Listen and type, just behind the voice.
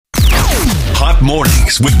Hot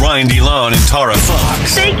Mornings with Brian DeLon and Tara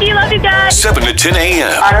Fox. Thank you. Love you guys. 7 to 10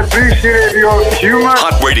 a.m. I appreciate your humor.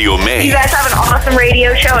 Hot Radio Maine. You guys have an awesome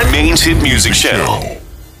radio show. Maine's hit music channel.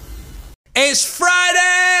 It's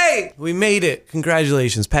Friday! We made it.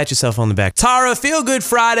 Congratulations. Pat yourself on the back. Tara, Feel Good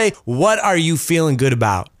Friday. What are you feeling good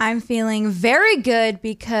about? I'm feeling very good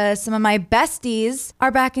because some of my besties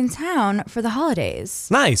are back in town for the holidays.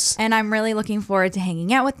 Nice. And I'm really looking forward to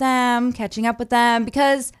hanging out with them, catching up with them,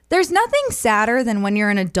 because there's nothing sadder than when you're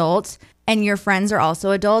an adult and your friends are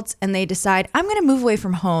also adults and they decide, I'm going to move away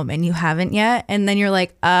from home and you haven't yet. And then you're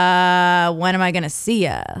like, when am I going to see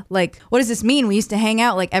ya? Like, what does this mean? We used to hang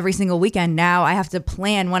out like every single weekend. Now I have to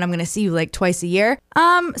plan when I'm going to see you like twice a year.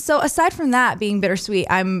 So aside from that being bittersweet,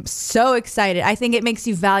 I'm so excited. I think it makes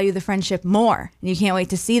you value the friendship more and you can't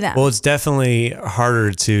wait to see them. Well, it's definitely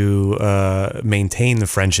harder to maintain the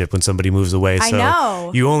friendship when somebody moves away. I So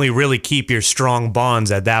know. you only really keep your strong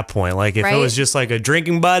bonds at that point. Like if it Right? was just like a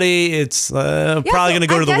drinking buddy, it's probably going to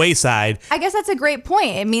go to the wayside. I guess that's a great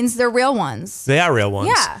point. It means they're real ones. They are real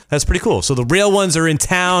ones. Yeah. That's pretty cool. So the real ones are in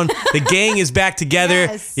town. The gang is back together.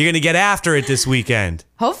 Yes. You're going to get after it this weekend.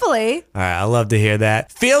 Hopefully. All right, I love to hear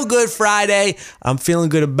that. Feel Good Friday. I'm feeling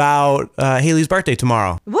good about Haley's birthday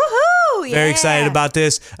tomorrow. Woohoo! Yeah. Very excited about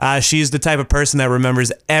this. She's the type of person that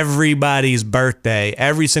remembers everybody's birthday,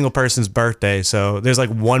 every single person's birthday. So there's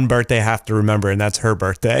like one birthday I have to remember, and that's her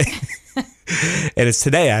birthday. And it's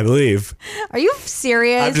today, I believe. Are you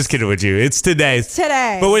serious? I'm just kidding with you. It's today.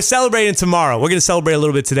 Today. But we're celebrating tomorrow. We're going to celebrate a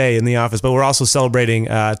little bit today in the office, but we're also celebrating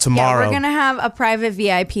tomorrow. Yeah, we're going to have a private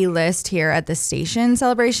VIP list here at the station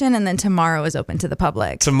celebration, and then tomorrow is open to the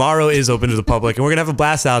public. Tomorrow is open to the public, and we're going to have a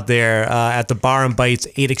blast out there at the Bar and Bites,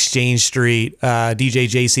 8 Exchange Street. DJ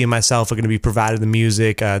JC and myself are going to be providing the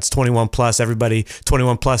music. It's 21 plus. Everybody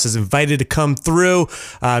 21 plus is invited to come through.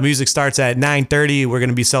 Music starts at 9:30. We're going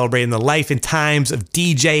to be celebrating the life and times of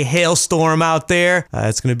DJ Hailstorm out there.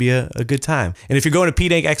 It's going to be a good time. And if you're going to P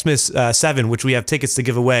Dank Xmas 7, which we have tickets to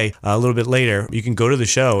give away a little bit later, you can go to the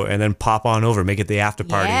show and then pop on over, make it the after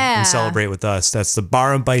party and celebrate with us. That's the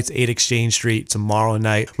Bar and Bites, 8 Exchange Street tomorrow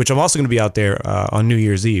night, which I'm also going to be out there on New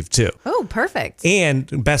Year's Eve too. Oh, perfect. And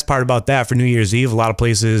the best part about that, for New Year's Eve, a lot of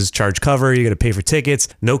places charge cover. You got to pay for tickets.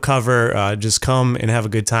 No cover. Just come and have a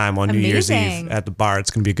good time on New Year's Eve at the bar. It's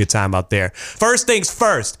going to be a good time out there. First things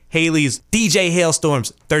first, Haley's DJ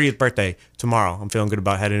Hailstorm's 30th birthday tomorrow. I'm feeling good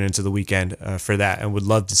about heading into the weekend for that, and would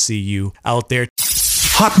love to see you out there.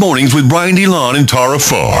 Hot Mornings with Brian DeLon and Tara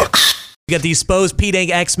Fox. We got the Exposed P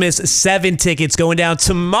Dank Xmas 7 tickets going down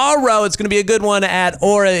tomorrow. It's going to be a good one at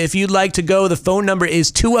Aura. If you'd like to go, the phone number is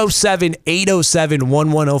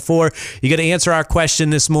 207-807-1104. You got to answer our question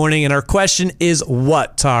this morning, and our question is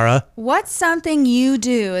what, Tara? What's something you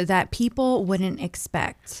do that people wouldn't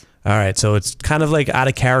expect? All right, so it's kind of like out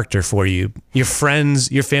of character for you. Your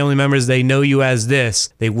friends, your family members, they know you as this.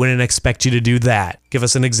 They wouldn't expect you to do that. Give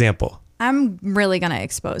us an example. I'm really going to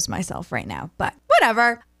expose myself right now, but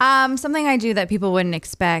whatever. Something I do that people wouldn't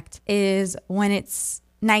expect is when it's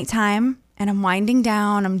nighttime and I'm winding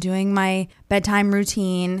down, I'm doing my bedtime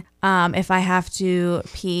routine. If I have to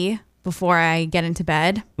pee before I get into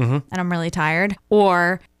bed and I'm really tired,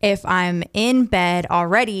 or if I'm in bed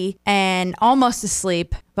already and almost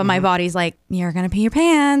asleep, but my body's like, you're going to pee your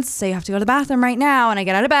pants, so you have to go to the bathroom right now. And I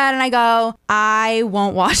get out of bed and I go, I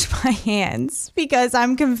won't wash my hands because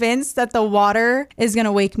I'm convinced that the water is going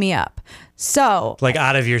to wake me up. So like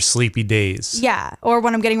out of your sleepy days. Yeah. Or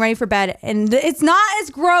when I'm getting ready for bed. And it's not as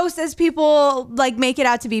gross as people like make it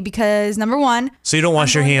out to be because number one. So you don't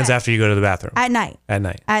wash your hands after you go to the bathroom? At night. At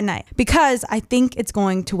night. At night. Because I think it's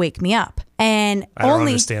going to wake me up. And I don't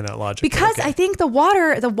understand that logic. Because okay. I think the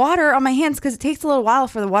water on my hands, because it takes a little while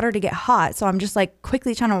for the water to get hot. So I'm just like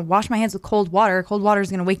quickly trying to wash my hands with cold water. Cold water is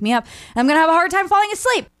going to wake me up. And I'm going to have a hard time falling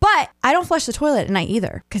asleep. But I don't flush the toilet at night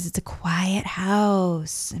either because it's a quiet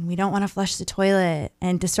house and we don't want to flush the toilet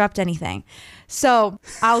and disrupt anything. So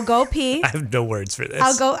I'll go pee. I have no words for this.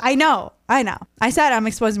 I know. I said I'm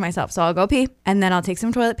exposing myself. So I'll go pee and then I'll take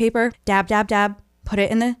some toilet paper, dab, put it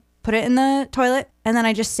in the toilet. And then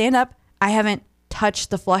I just stand up. I haven't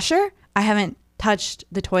touched the flusher. I haven't touched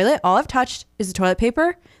the toilet. All I've touched is the toilet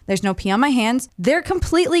paper. There's no pee on my hands. They're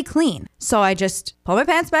completely clean. So I just pull my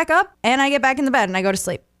pants back up and I get back in the bed and I go to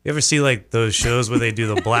sleep. You ever see like those shows where they do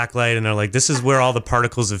the black light and they're like, this is where all the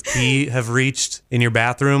particles of pee have reached in your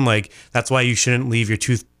bathroom? Like, that's why you shouldn't leave your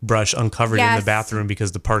toothbrush uncovered in the bathroom,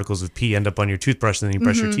 because the particles of pee end up on your toothbrush and then you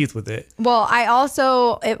brush your teeth with it. Well, I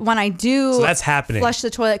also, when I do So that's happening. flush the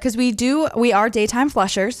toilet, because we are daytime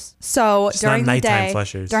flushers. So Just during not the nighttime day,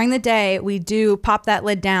 flushers. during the day, we do pop that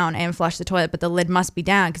lid down and flush the toilet, but the lid must be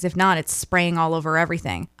down, because if not, it's spraying all over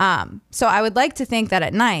everything. So I would like to think that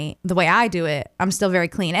at night, the way I do it, I'm still very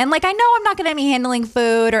clean. And like, I know I'm not going to be handling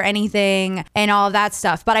food or anything and all of that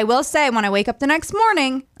stuff, but I will say, when I wake up the next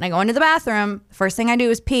morning and I go into the bathroom, the first thing I do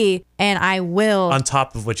is pee, and I will, On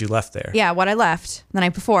top of what you left there. yeah, what I left the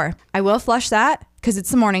night before, I will flush that because it's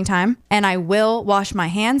the morning time, and I will wash my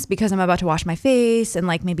hands because I'm about to wash my face and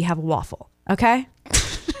like maybe have a waffle. Okay?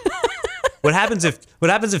 What happens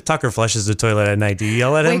if Tucker flushes the toilet at night? Do you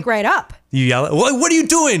yell at him? Wake right up. You yell at, what are you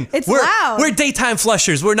doing? It's we're, loud. We're daytime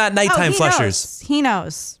flushers. We're not nighttime he flushers. knows. He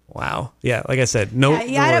knows. Wow. Yeah, like I said, no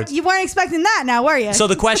words. You weren't expecting that now, were you? So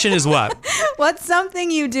the question is what? What's something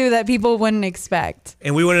you do that people wouldn't expect?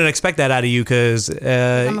 And we wouldn't expect that out of you because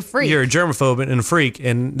I'm a freak. You're a germaphobe and a freak,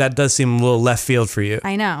 and that does seem a little left field for you.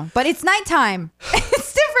 I know, but it's nighttime.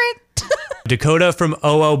 It's different. Dakota from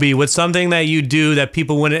OLB, what's something that you do that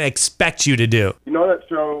people wouldn't expect you to do? You know that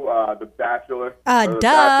show, The Bachelor? Duh. Or The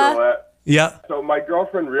Bachelorette? Yeah. So my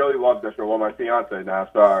girlfriend really loves that show. Well, my fiance now,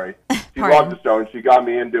 sorry. She Pardon? loves the show, and she got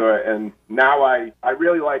me into it. And now I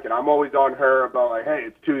really like it. I'm always on her about, like, hey,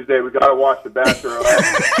 it's Tuesday. We got to watch The Bachelorette.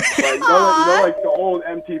 Like, you know, like the old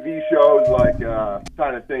MTV shows, like,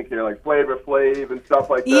 trying to think here, like Flavor Flav and stuff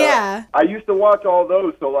like that. Yeah. I used to watch all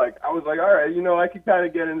those. So, like, I was like, all right, you know, I could kind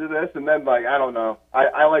of get into this. And then, like, I don't know.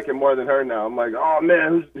 I like it more than her now. I'm like, oh,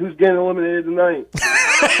 man, who's getting eliminated tonight?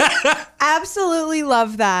 Absolutely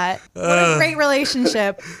love that. What a great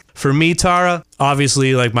relationship. For me, Tara,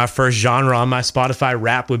 obviously, like my first genre on my Spotify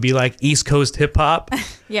rap would be like East Coast hip hop.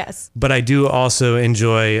 Yes. But I do also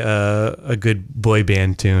enjoy a good boy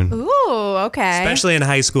band tune. Ooh, okay. Especially in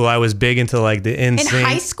high school, I was big into like the in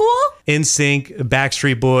high school? NSYNC,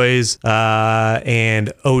 Backstreet Boys,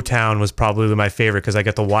 and O-Town was probably my favorite because I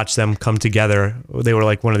got to watch them come together. They were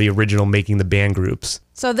like one of the original Making the Band groups.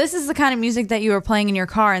 So this is the kind of music that you were playing in your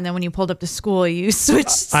car, and then when you pulled up to school, you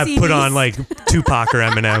switched I CDs. put on like Tupac or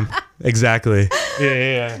Eminem. Exactly.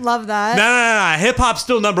 Yeah. Love that. No. Hip hop's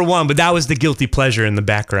still number one, but that was the guilty pleasure in the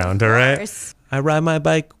background. All right. course. I ride my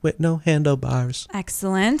bike with no handlebars.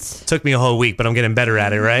 Excellent. Took me a whole week, but I'm getting better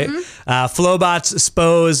at it, right? Flobots,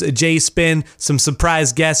 Spose, J-Spin, some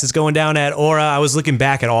surprise guests is going down at Aura. I was looking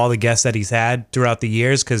back at all the guests that he's had throughout the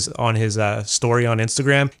years because on his story on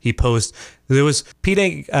Instagram, he posts, there was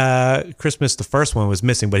Pete Christmas, the first one was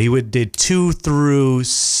missing, but he did 2 through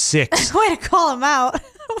 6. Way to call him out.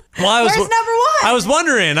 Well, Where's number 1? I was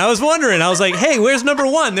wondering. I was like, hey, where's number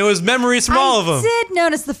 1? There was memories from all of them. I did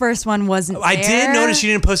notice the first one wasn't I there. did notice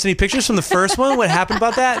you didn't post any pictures from the first one. What happened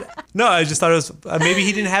about that? No, I just thought it was maybe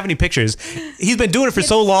he didn't have any pictures. He's been doing it for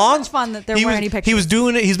so long. much fun that there He weren't was- any pictures. He was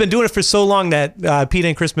doing it. He's been doing it for so long that Pete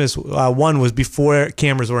and Christmas 1 was before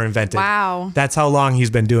cameras were invented. Wow. That's how long he's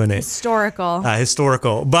been doing it. Historical.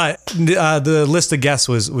 Historical, but the list of guests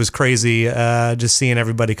was crazy. Just seeing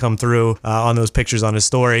everybody come through on those pictures on his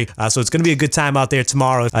story. So it's gonna be a good time out there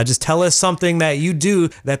tomorrow. Just tell us something that you do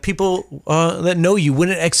that people that know you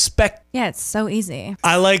wouldn't expect. Yeah, it's so easy.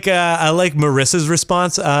 I like Marissa's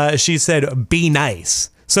response. She said, "Be nice."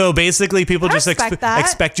 So basically, people I just respect that.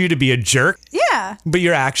 expect you to be a jerk, Yeah, but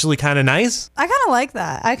you're actually kind of nice. I kind of like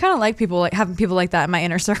that. I kind of like having people like that in my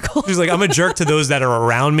inner circle. She's like, I'm a jerk to those that are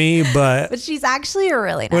around me, but But she's actually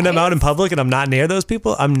really nice. when I'm out in public and I'm not near those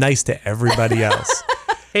people, I'm nice to everybody else.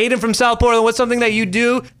 Hayden from South Portland, what's something that you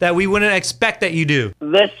do that we wouldn't expect that you do?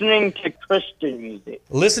 Listening to Christian music.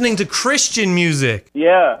 Listening to Christian music.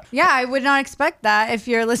 Yeah. Yeah, I would not expect that if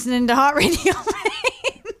you're listening to Hot Radio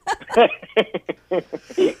Maine.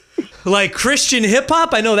 Like Christian hip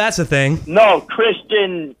hop? I know that's a thing. No,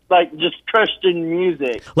 Christian, like just Christian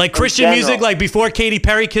music. Like in Christian general. music, like before Katy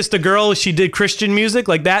Perry kissed a girl, she did Christian music,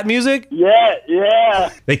 like that music? Yeah.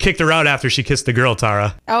 They kicked her out after she kissed the girl,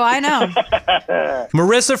 Tara. Oh, I know.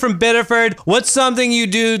 Marissa from Biddeford, what's something you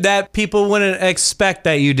do that people wouldn't expect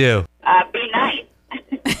that you do? Be nice.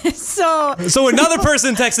 So So another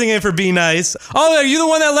person texting in for Be Nice. Oh, are you the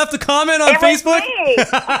one that left a comment on Facebook?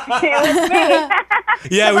 It was me.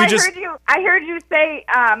 Yeah, we I heard you say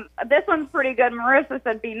this one's pretty good. Marissa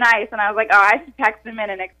said be nice, and I was like, oh, I should text them in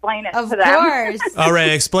and explain it of to them. course. All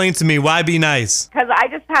right, explain to me why Be Nice. Because I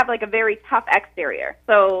just have like a very tough exterior,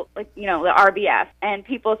 so like the RBF, and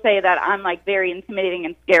people say that I'm like very intimidating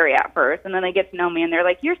and scary at first, and then they get to know me and they're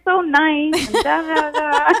like, you're so nice. And da, da,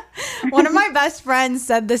 da. One of my best friends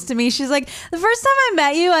said this to me. She's like, the first time I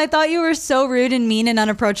met you, I thought you were so rude and mean and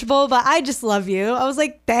unapproachable, but I just love you. I was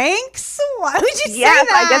like, thanks? Why would you say Yes,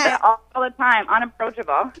 that? I get that all the time.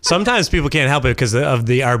 Unapproachable. Sometimes people can't help it because of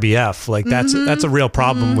the RBF. Like that's a real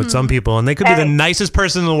problem with some people, and they could be the nicest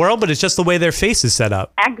person in the world, but it's just the way their face is set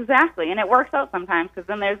up. Exactly, and it works out sometimes because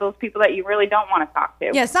then there's those people that you really don't want to talk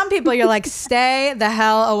to. Yeah, some people you're like, stay the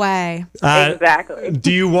hell away. Exactly.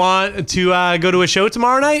 Do you want to go to a show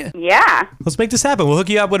tomorrow night? Yeah. Let's make this happen. We'll hook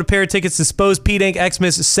you up with a pair of tickets to Spo's Pete Inc.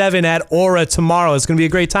 Xmas 7 at Aura tomorrow. It's going to be a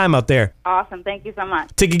great time out there. Awesome. Thank you so much.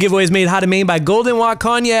 Ticket giveaway is made hot and made by Golden Watt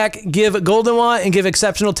Cognac. Give Golden Watt and give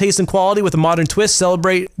exceptional taste and quality with a modern twist.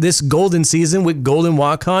 Celebrate this golden season with Golden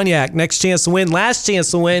Watt Cognac. Next chance to win, last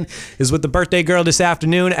chance to win is with the birthday girl this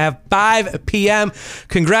afternoon at 5 p.m.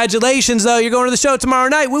 Congratulations, though. You're going to the show tomorrow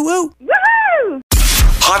night. Woo woo. Woohoo!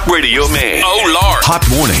 Hot Radio Man. Oh, Lord. Hot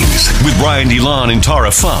Mornings with Brian DeLon and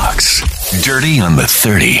Tara Fox. Dirty on the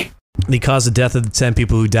 30. The cause of death of the 10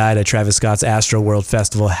 people who died at Travis Scott's Astro World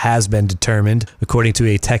Festival has been determined. According to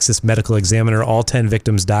a Texas medical examiner, all 10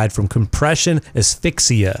 victims died from compression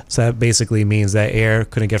asphyxia. So that basically means that air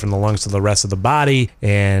couldn't get from the lungs to the rest of the body,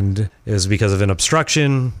 and it was because of an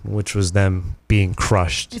obstruction, which was them being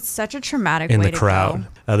crushed It's such a traumatic in way the crowd.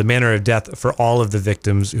 The manner of death for all of the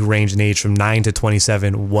victims, who ranged in age from 9 to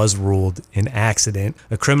 27, was ruled an accident.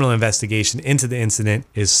 A criminal investigation into the incident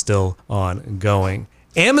is still ongoing.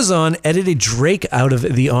 Amazon edited Drake out of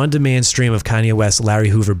the on-demand stream of Kanye West's Larry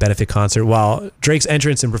Hoover benefit concert. While Drake's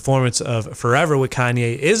entrance and performance of Forever with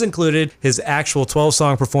Kanye is included, his actual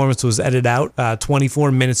 12-song performance was edited out.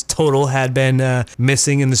 24 minutes total had been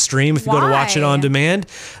missing in the stream if you go to watch it on demand.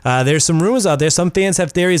 There's some rumors out there. Some fans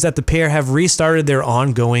have theories that the pair have restarted their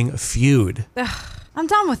ongoing feud. I'm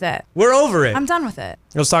done with it. We're over it. I'm done with it.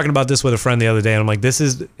 I was talking about this with a friend the other day, and I'm like, this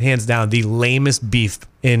is hands down the lamest beef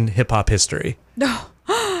in hip-hop history.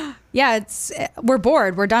 Yeah, we're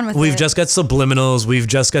bored. We're done with it. We've just got subliminals. We've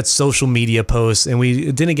just got social media posts, and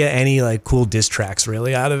we didn't get any like cool diss tracks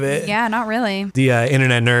really out of it. Yeah, not really. The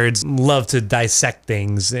internet nerds love to dissect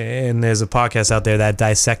things, and there's a podcast out there that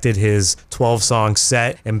dissected his 12-song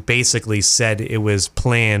set and basically said it was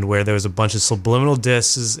planned, where there was a bunch of subliminal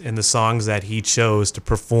disses in the songs that he chose to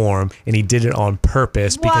perform, and he did it on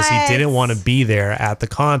purpose because he didn't want to be there at the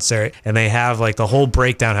concert. And they have like the whole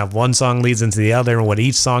breakdown, have one song leads into the other and what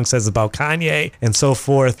each song says about Kanye and so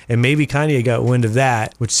forth. And maybe Kanye got wind of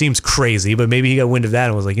that, which seems crazy, but maybe he got wind of that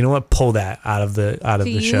and was like, you know what, pull that out of the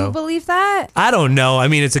show. Do you believe that? I don't know. I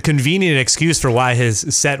mean, it's a convenient excuse for why his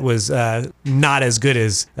set was not as good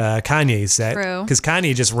as Kanye's set. True. Because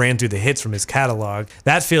Kanye just ran through the hits from his catalog.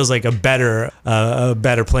 That feels like a better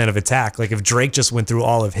plan of attack. Like if Drake just went through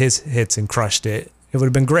all of his hits and crushed it, it would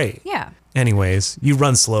have been great. Yeah. Anyways, you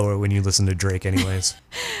run slower when you listen to Drake anyways.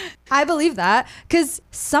 I believe that because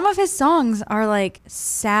some of his songs are like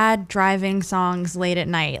sad driving songs late at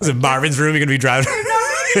night. Is it Marvin's Room you're going to be driving?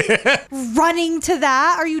 Running to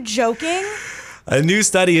that? Are you joking? A new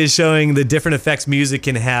study is showing the different effects music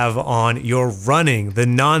can have on your running. The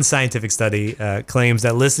non-scientific study claims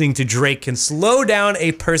that listening to Drake can slow down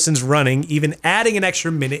a person's running, even adding an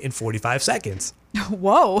extra minute and 45 seconds.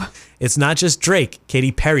 Whoa. It's not just Drake.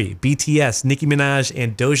 Katy Perry, BTS, Nicki Minaj,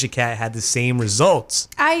 and Doja Cat had the same results.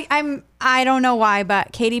 I don't know why,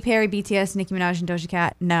 but Katy Perry, BTS, Nicki Minaj, and Doja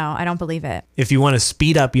Cat, no, I don't believe it. If you want to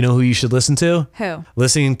speed up, you know who you should listen to? Who?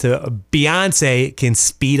 Listening to Beyonce can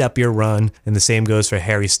speed up your run, and the same goes for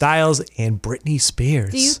Harry Styles and Britney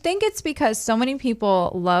Spears. Do you think it's because so many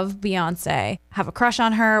people love Beyonce, have a crush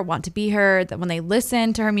on her, want to be her, that when they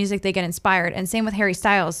listen to her music, they get inspired? And same with Harry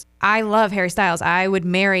Styles. I love Harry Styles. I would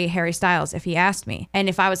marry Harry Styles if he asked me. And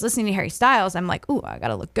if I was listening to Harry Styles, I'm like, ooh, I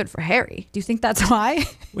gotta look good for Harry. Do you think that's why?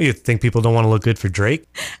 Well, you think people don't want to look good for Drake?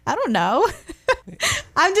 I don't know.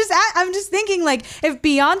 I'm just thinking, like, if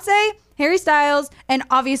Beyonce, Harry Styles, and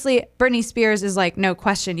obviously Britney Spears is like, no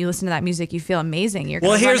question, you listen to that music, you feel amazing. You're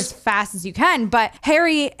going to run as fast as you can. But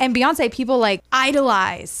Harry and Beyonce, people like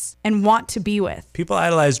idolize and want to be with. People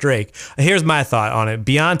idolize Drake. Here's my thought on it.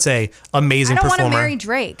 Beyonce, amazing performer. I don't want to marry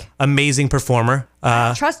Drake. Amazing performer. I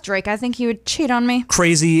don't trust Drake. I think he would cheat on me.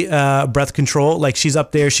 Crazy breath control. Like she's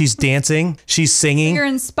up there, she's dancing, she's singing. You're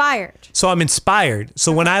inspired. So I'm inspired.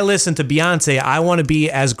 So when I listen to Beyonce, I want to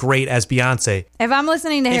be as great as Beyonce. If I'm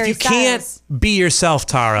listening to Harry Styles. If you can't be yourself,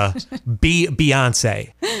 Tara, be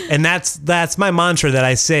Beyonce. And that's my mantra that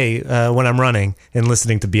I say when I'm running and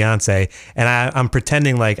listening to Beyonce. And I'm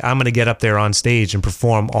pretending like I'm going to get up there on stage and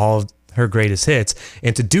perform all her greatest hits.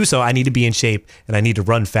 And to do so, I need to be in shape and I need to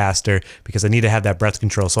run faster because I need to have that breath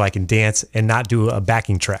control so I can dance and not do a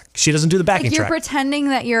backing track. She doesn't do the backing Like you're track. pretending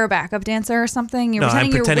that you're a backup dancer or something? You're No, I'm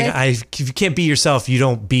pretending. you're with... If you can't be yourself, you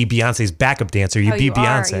don't be Beyonce's backup dancer. You be you are.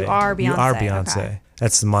 Beyonce. You are Beyonce. You are Beyonce. Okay.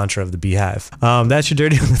 That's the mantra of the Beehive. That's your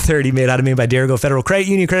Dirty on the 30 made out of me by Derigo Federal Credit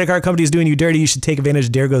Union. Credit card company is doing you dirty. You should take advantage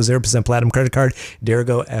of Derigo's 0% platinum credit card,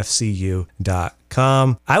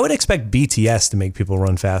 DerigoFCU.com. I would expect BTS to make people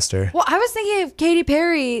run faster. Well, I was thinking of Katy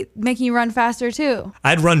Perry making you run faster too.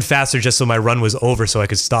 I'd run faster just so my run was over so I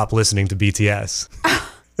could stop listening to BTS.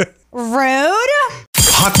 Rude?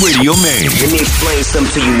 Hot Radio Maine. Let me explain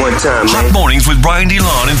something to you one time, Hot man. Mornings with Brian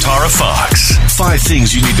DeLon and Tara Fox. 5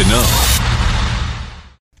 things you need to know.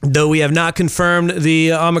 Though we have not confirmed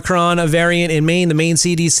the Omicron variant in Maine, the Maine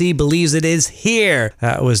CDC believes it is here.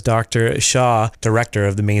 That was Dr. Shaw, director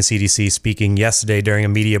of the Maine CDC, speaking yesterday during a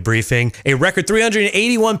media briefing. A record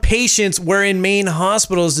 381 patients were in Maine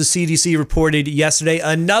hospitals, the CDC reported yesterday.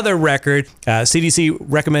 Another record. CDC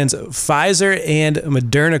recommends Pfizer and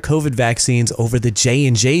Moderna COVID vaccines over the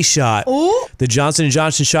J&J shot. Ooh. The Johnson &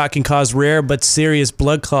 Johnson shot can cause rare but serious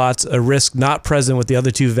blood clots, a risk not present with the other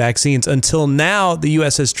two vaccines. Until now, the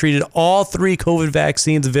U.S. has treated all 3 COVID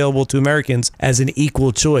vaccines available to Americans as an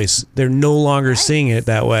equal choice. They're no longer seeing it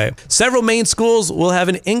that way. Several Maine schools will have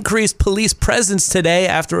an increased police presence today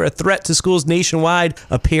after a threat to schools nationwide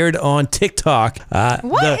appeared on TikTok.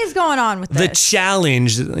 What is going on with The this?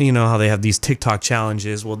 challenge, you know how they have these TikTok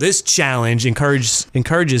challenges. Well, this challenge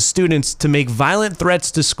encourages students to make violent threats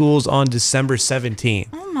to schools on December 17th.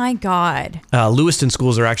 Oh my God. Lewiston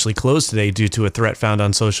schools are actually closed today due to a threat found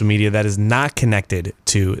on social media that is not connected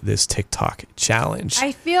to this TikTok challenge.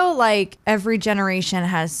 I feel like every generation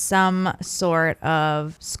has some sort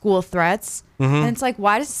of school threats. And it's like,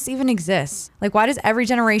 why does this even exist? Like, why does every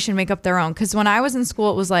generation make up their own? Because when I was in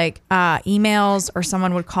school, it was like emails or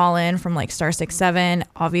someone would call in from like star 67.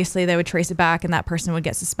 Obviously, they would trace it back and that person would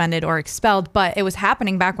get suspended or expelled. But it was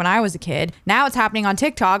happening back when I was a kid. Now it's happening on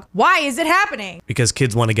TikTok. Why is it happening? Because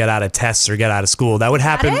kids want to get out of tests or get out of school. That would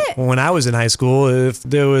happen it? when I was in high school. If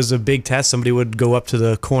there was a big test, somebody would go up to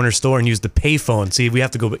the corner store and use the payphone. See, we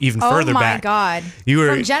have to go even further back. Oh my God. You were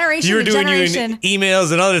From generation you were to doing generation.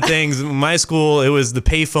 emails and other things. In my school, it was the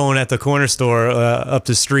payphone at the corner store up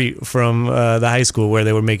the street from the high school where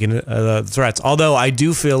they were making threats. Although I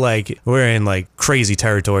do feel like we're in like crazy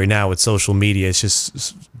territory now with social media. It's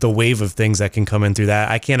just the wave of things that can come in through that.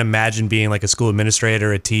 I can't imagine being like a school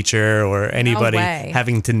administrator, a teacher, or anybody way.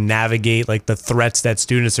 having to navigate like the threats that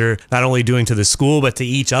students are not only doing to the school but to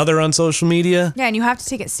each other on social media. Yeah, and you have to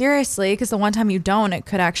take it seriously because the one time you don't, it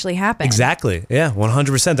could actually happen. Exactly. Yeah,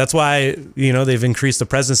 100%. That's why, you know, they've increased the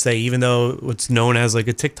presence day, even though it's known as like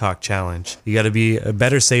a TikTok challenge. You got to be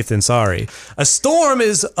better safe than sorry. A storm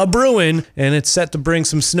is a brewing, and it's set to bring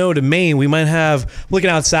some snow to Maine. We might have, looking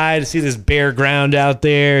outside, see this bare ground out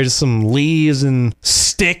there, just some leaves and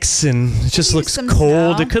sticks, and it just looks some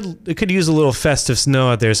cold. snow. It could use a little festive snow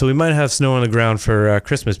out there, so we might have snow on the ground for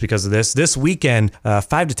Christmas because of this. This weekend, 5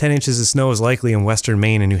 to 10 inches of snow is likely in western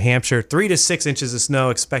Maine and New Hampshire. 3 to 6 inches of snow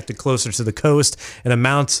expected closer to the coast, and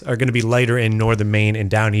amounts are going to be lighter in northern Maine and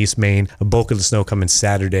down east Maine. A bulk of the snow coming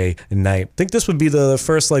Saturday night. I think this would be the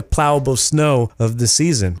first like plowable snow of the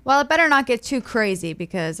season. Well, it better not get too crazy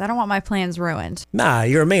because I don't want my plans ruined. Nah,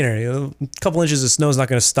 you're a Mainer. You know, a couple inches of snow is not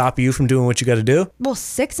going to stop you from doing what you got to do. Well,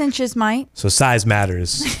 6 inches might. So size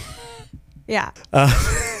matters. Yeah.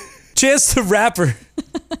 Chance the Rapper.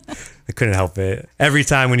 I couldn't help it. Every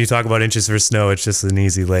time when you talk about inches for snow, it's just an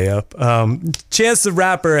easy layup. Chance the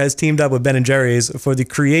Rapper has teamed up with Ben & Jerry's for the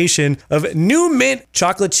creation of new mint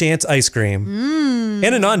chocolate chance ice cream.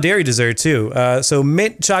 And a non-dairy dessert too. So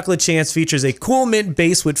mint chocolate chance features a cool mint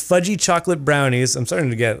base with fudgy chocolate brownies. I'm starting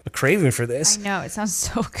to get a craving for this. I know, it sounds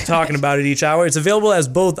so good. Talking about it each hour. It's available as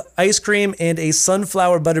both ice cream and a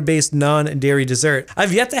sunflower butter-based non-dairy dessert.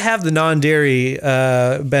 I've yet to have the non-dairy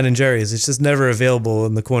Ben & Jerry's. It's just never available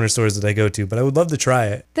in the corner stores that I go to, but I would love to try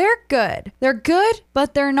it. They're good. They're good,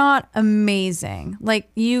 but they're not amazing. Like,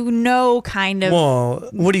 you know, kind of. Well,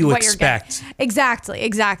 what do you what you're expect? getting.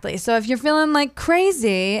 Exactly. So if you're feeling like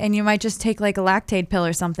crazy and you might just take like a Lactaid pill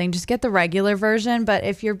or something, just get the regular version. But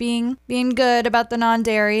if you're being good about the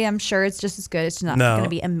non-dairy, I'm sure it's just as good. It's not going to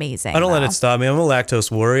be amazing. I don't let though. it stop me. I'm a lactose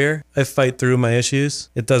warrior. I fight through my issues.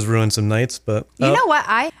 It does ruin some nights, but You know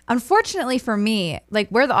what? Unfortunately for me, like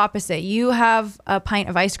we're the opposite. You have a pint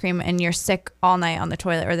of ice cream cream and you're sick all night on the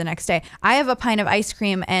toilet or the next day. I have a pint of ice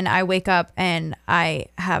cream and I wake up and I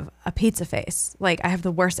have a pizza face. Like I have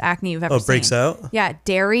the worst acne you've ever seen. Oh, it breaks out? Yeah,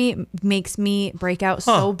 dairy makes me break out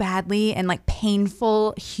so badly and like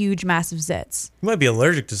painful, huge, massive zits. You might be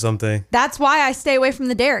allergic to something. That's why I stay away from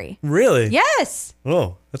the dairy. Really? Yes.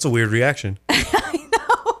 Oh, that's a weird reaction.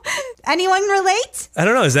 Anyone relate? I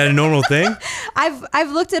don't know. Is that a normal thing?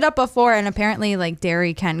 I've looked it up before, and apparently, like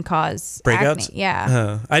dairy can cause breakouts. Acne.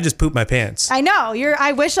 Yeah. I just poop my pants. I know.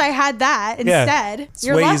 I wish I had that instead. Yeah, it's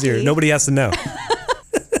You're way lucky. easier. Nobody has to know.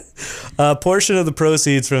 A portion of the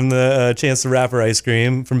proceeds from the Chance the Rapper ice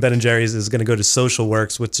cream from Ben & Jerry's is going to go to Social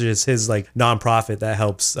Works, which is his like nonprofit that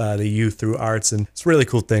helps the youth through arts, and it's a really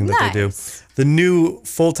cool thing that they do. The new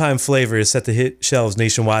full-time flavor is set to hit shelves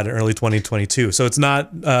nationwide in early 2022. So it's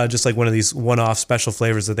not just like one of these one-off special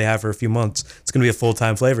flavors that they have for a few months. It's going to be a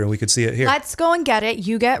full-time flavor, and we could see it here. Let's go and get it.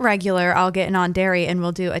 You get regular, I'll get non-dairy, and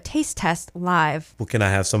we'll do a taste test live. Well, can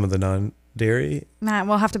I have some of the non-dairy? Nah,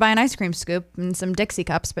 we'll have to buy an ice cream scoop and some Dixie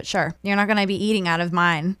cups, but sure. You're not going to be eating out of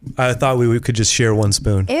mine. I thought we could just share one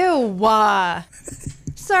spoon. Ew.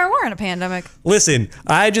 Sir, we're in a pandemic. Listen,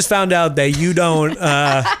 I just found out that you don't...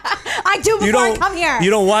 I do before I come here. You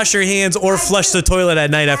don't wash your hands or flush the toilet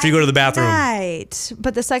at night after you go to the bathroom. Right.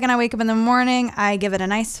 But the second I wake up in the morning, I give it a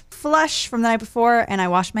nice flush from the night before and I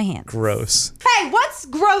wash my hands. Gross. Hey, what's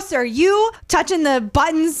grosser? You touching the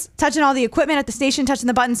buttons, touching all the equipment at the station, touching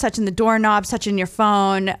the buttons, touching the doorknobs, touching your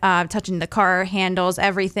phone, touching the car handles,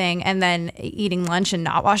 everything, and then eating lunch and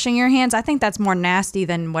not washing your hands? I think that's more nasty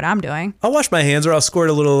than what I'm doing. I'll wash my hands or I'll squirt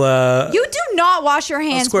a little... You do not wash your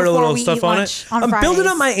hands squirt before a little we stuff eat on lunch it. on I'm Fridays. building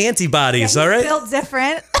up my antibodies, all right? Built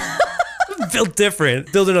different. Built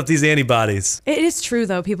different. Building up these antibodies. It is true,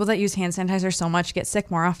 though. People that use hand sanitizer so much get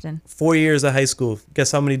sick more often. 4 years of high school.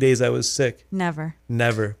 Guess how many days I was sick? Never.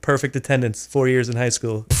 Perfect attendance. 4 years in high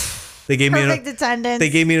school. They gave Perfect attendance. They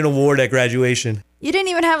gave me an award at graduation. You didn't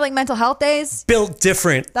even have like mental health days? Built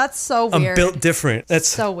different. That's so weird. I'm built different. That's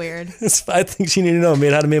so weird. I think you need to know.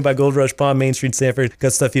 Made how to made by Gold Rush Pawn, Main Street, Sanford.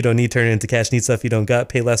 Got stuff you don't need, turn it into cash. Need stuff you don't got.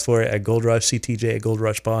 Pay less for it at Gold Rush. CTJ at Gold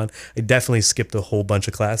Rush Pawn. I definitely skipped a whole bunch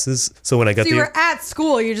of classes. So when I got you were at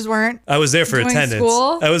school, you just weren't. I was there for doing attendance.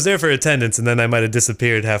 School? I was there for attendance, and then I might have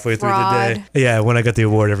disappeared halfway through the day. Yeah, when I got the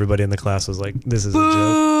award, everybody in the class was like, "This is a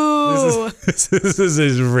joke. This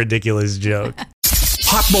is a ridiculous joke."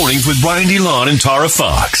 Hot Mornings with Brian DeLon and Tara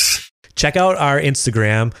Fox. Check out our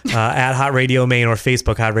Instagram at Hot Radio Maine or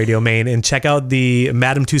Facebook Hot Radio Maine, and check out the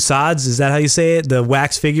Madame Tussauds. Is that how you say it? The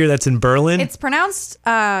wax figure that's in Berlin. It's pronounced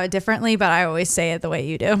differently, but I always say it the way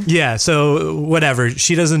you do. Yeah, so whatever.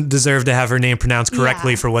 She doesn't deserve to have her name pronounced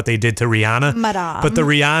correctly for what they did to Rihanna. Madame. But the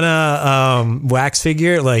Rihanna wax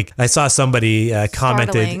figure, like I saw somebody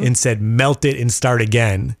commented Startling. and said, "Melt it and start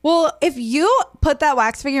again." Well, if you put that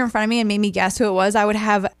wax figure in front of me and made me guess who it was, I would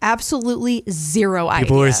have absolutely zero idea.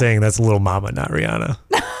 People were saying that's Lil Mama, not Rihanna.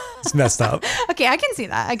 It's messed up. Okay, I can see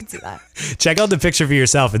that. Check out the picture for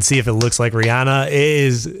yourself and see if it looks like Rihanna. It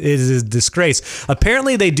is a disgrace.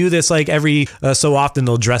 Apparently, they do this like every so often.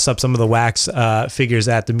 They'll dress up some of the wax figures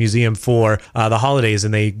at the museum for the holidays,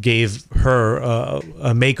 and they gave her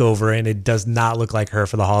a makeover, and it does not look like her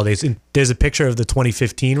for the holidays. And there's a picture of the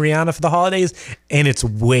 2015 Rihanna for the holidays, and it's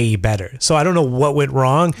way better. So I don't know what went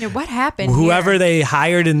wrong. Yeah, what happened? Whoever they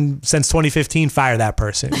hired since 2015, fire that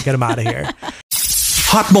person. Get them out of here.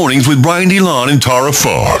 Hot Mornings with Brian DeLon and Tara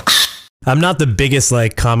Fox. I'm not the biggest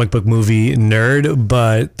like comic book movie nerd,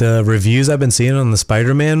 but the reviews I've been seeing on the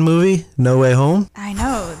Spider-Man movie, No Way Home. I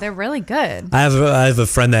know, they're really good. I have a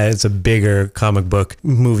friend that is a bigger comic book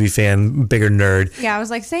movie fan, bigger nerd. Yeah, I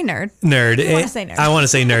was like, say nerd. Nerd. I want to say nerd. I want to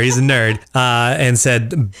say nerd. He's a nerd. And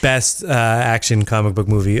said best action comic book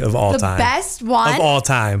movie of all time. The best one? Of all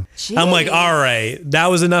time. Jeez. I'm like, all right, that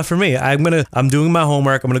was enough for me. I'm doing my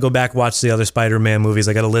homework. I'm going to go back, watch the other Spider-Man movies.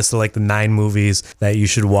 I got a list of like the 9 movies that you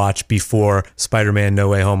should watch before Spider-Man No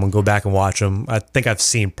Way Home, and go back and watch them. I think I've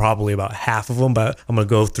seen probably about half of them, but I'm going to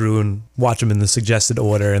go through and watch them in the suggested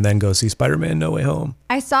order and then go see Spider-Man No Way Home.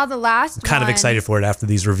 I saw the last one. Kind of excited for it after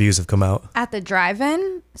these reviews have come out. At the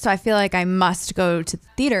drive-in, so I feel like I must go to the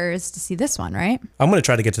theaters to see this one, right? I'm going to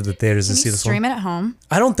try to get to the theaters Can and you see this one. stream it at home?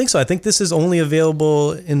 I don't think so. I think this is only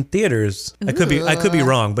available in theaters. I could be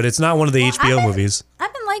wrong, but it's not one of the HBO movies.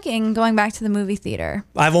 I've been liking going back to the movie theater.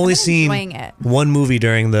 I've only seen enjoying it. one movie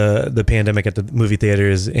during the pandemic at the movie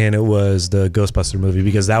theaters, and it was the Ghostbuster movie,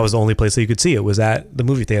 because that was the only place that you could see it was at the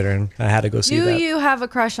movie theater, and I had to go see that. Do you have a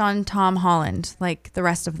crush on Tom Holland like the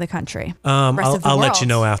rest of the country? I'll let you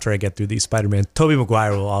know after I get through these Spider-Man. Tobey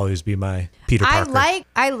Maguire will always be my Peter Parker.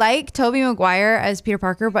 I like Tobey Maguire as Peter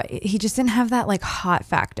Parker, but he just didn't have that like hot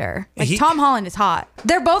factor. Like He- Tom Holland is hot.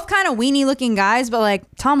 They're both kind of weenie looking guys, but like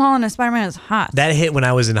Tom Holland as Spider-Man is hot. That hit when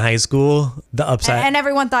I was in high school. The upside And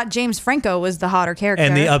everyone thought James Franco was the hotter character.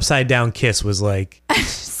 and the upside down kiss was like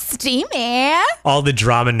Steamy. all the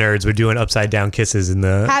drama nerds were doing upside down kisses in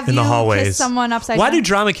the Have in the you hallways. kissed someone upside Why down? do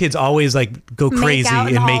drama kids always like go crazy out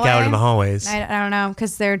in and the make out hallway? in the hallways? I don't know,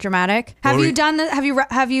 because they're dramatic. Have Well, you done the?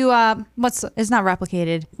 Have you? What's? It's not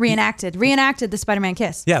replicated. Reenacted the Spider-Man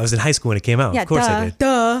kiss. Yeah, I was in high school when it came out. Yeah, Of course duh, I did.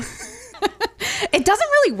 Duh. It doesn't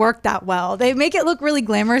really work that well. They make it look really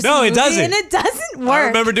glamorous. No, in the it movie, doesn't. and it doesn't work. I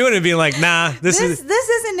remember doing it and being like, nah, this this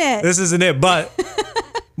isn't it. isn't it.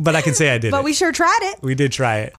 But I can say I did but it. we sure tried it. We did try it.